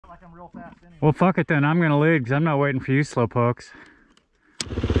like I'm real fast anyway. Well, fuck it then. I'm gonna lead because I'm not waiting for you slowpokes.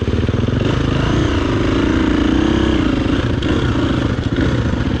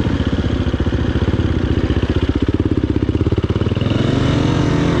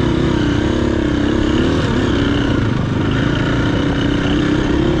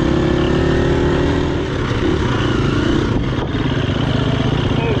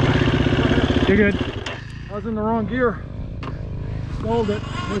 You're good. I was in the wrong gear. Stalled it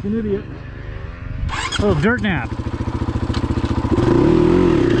like an idiot. Oh, dirt nap.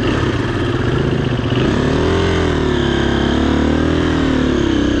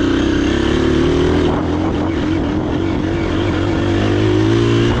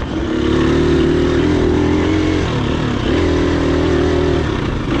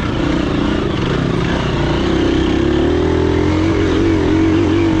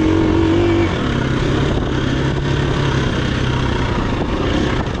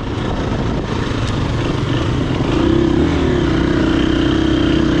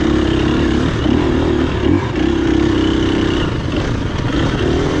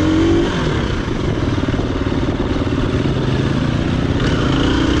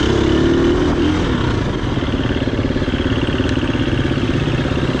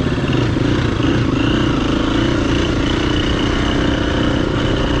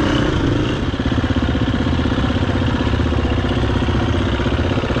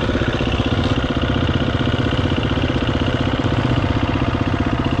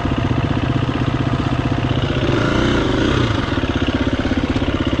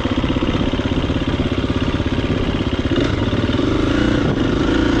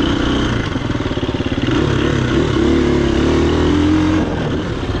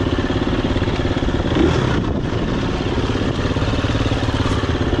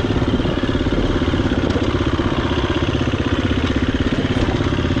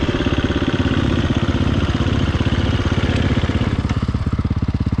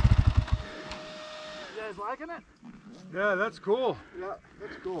 Yeah, that's cool. Yeah,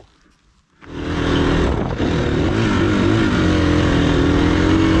 that's cool.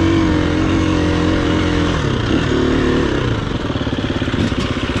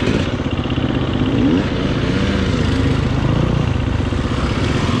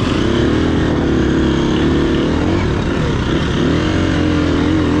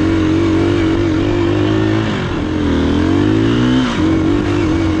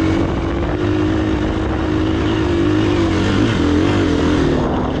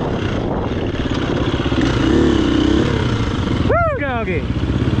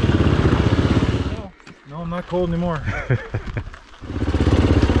 No, I'm not cold anymore.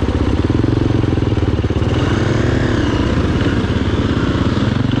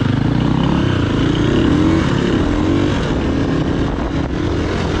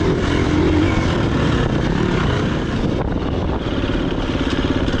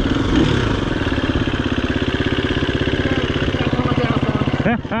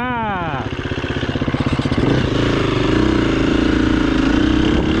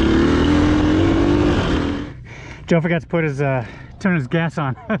 Joe forgot to put his turn his gas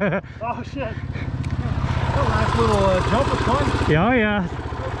on. Oh shit! Oh, nice little jump was fun. Yeah, oh yeah. Oh,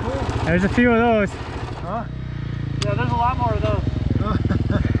 cool. There's a few of those. Huh? Yeah, there's a lot more of those.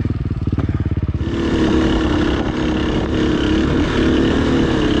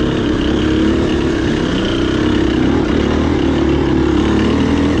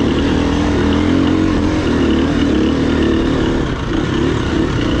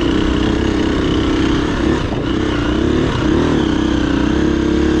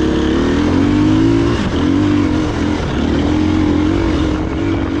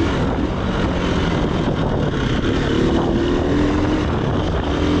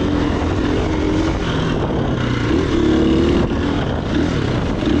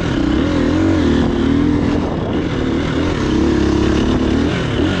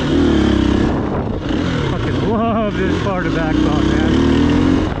 Love this part of backbone, man.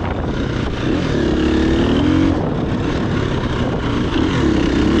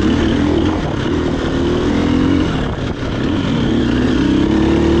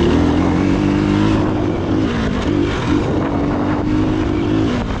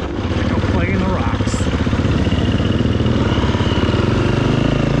 Go play in the rocks.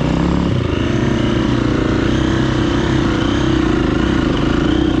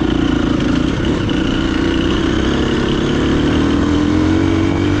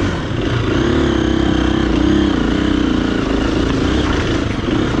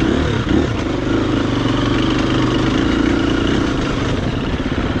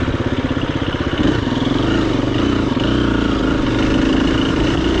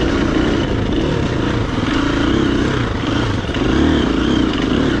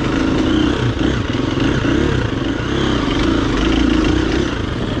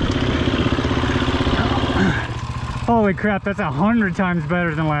 Holy crap, that's 100 times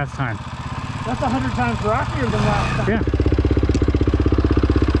better than last time. That's 100 times rockier than last time. Yeah.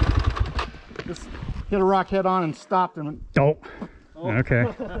 Just hit a rock head on and stopped and went, Oh. Okay.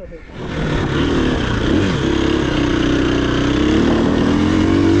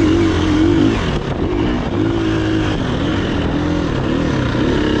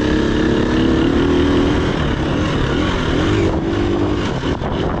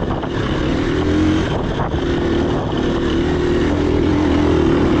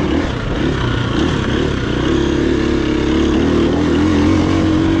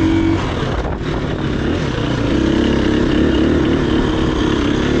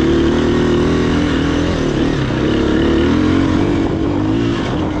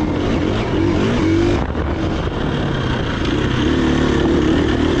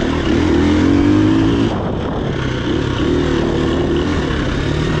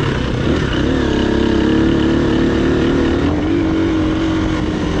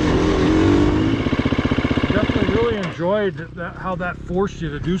 how that forced you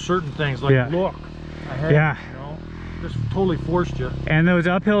to do certain things, like look ahead, you know, just totally forced you. And those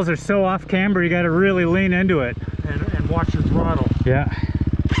uphills are so off camber, you got to really lean into it and watch your throttle. Yeah.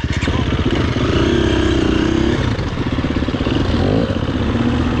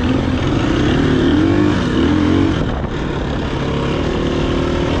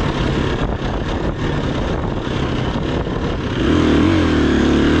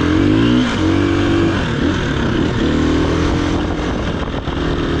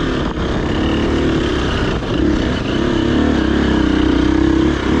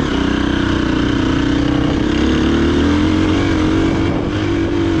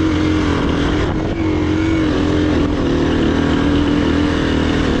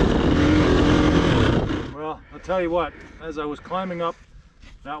 Tell you what, as I was climbing up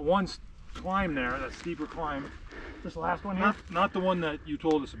that one climb there, that steeper climb, this last one here, not the one that you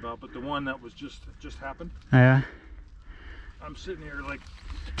told us about, but the one that was just happened. Yeah. I'm sitting here like,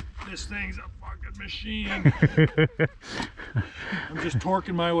 this thing's a fucking machine. I'm just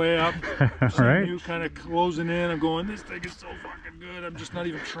torquing my way up. Right. You kind of closing in. I'm going, this thing is so fucking good. I'm just not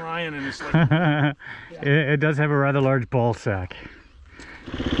even trying, and it's like it does have a rather large ball sack.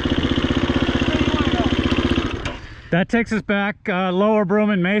 That takes us back Lower Broom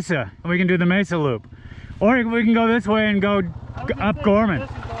and Mesa. We can do the Mesa loop. Or we can go this way and go up Gorman.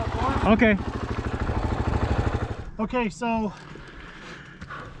 Okay. Okay, so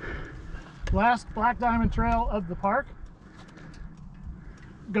last Black Diamond Trail of the park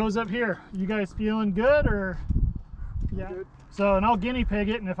goes up here. You guys feeling good or? Yeah. Good. So, and I'll guinea pig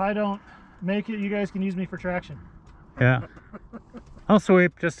it, and if I don't make it, you guys can use me for traction. Yeah. I'll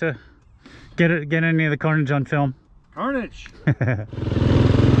sweep just to get any of the carnage on film. Carnage.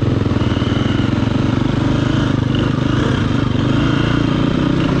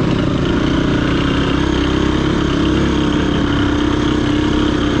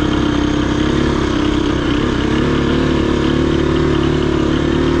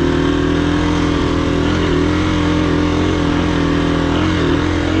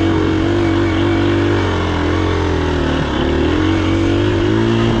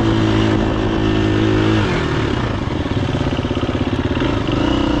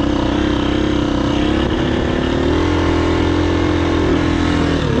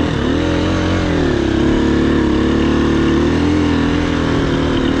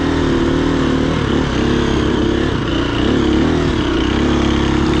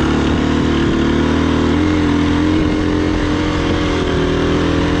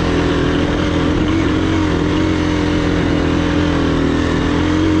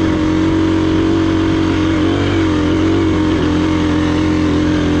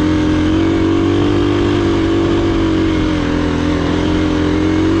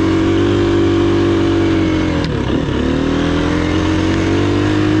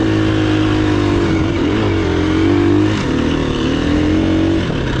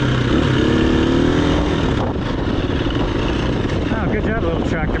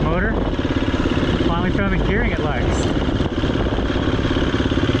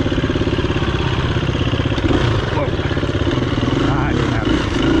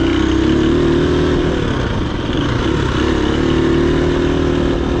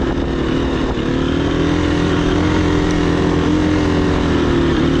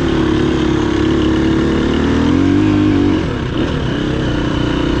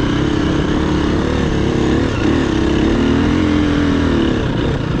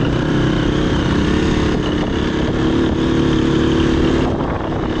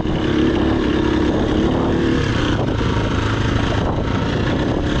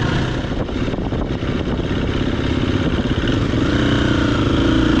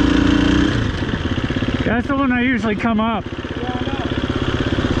 That's the one I usually come up. Yeah, I know.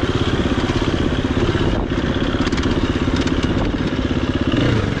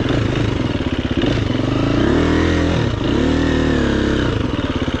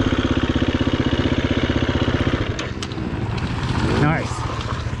 Nice.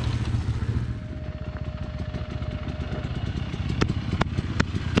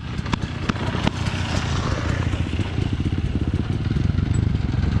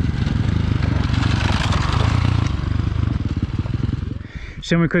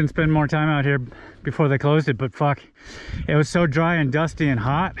 Shame we couldn't spend more time out here before they closed it, but fuck, it was so dry and dusty and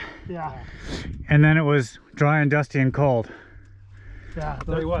hot. Yeah. And then it was dry and dusty and cold. Yeah.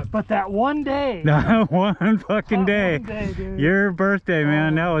 Tell you what. But that one day. That one fucking day. One day, dude. Your birthday,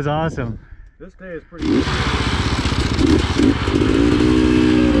 man. That was awesome. This day is pretty good.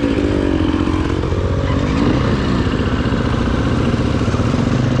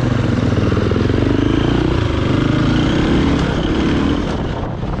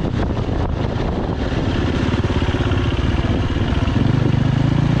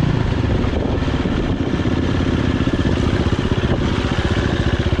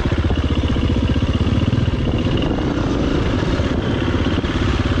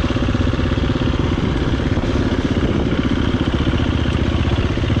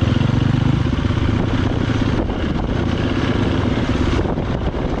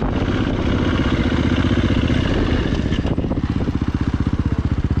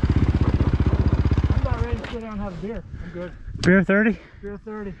 Beer. I'm good. Beer 30? Beer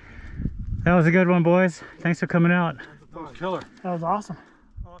 30. That was a good one, boys. Thanks for coming out. That was killer. That was awesome.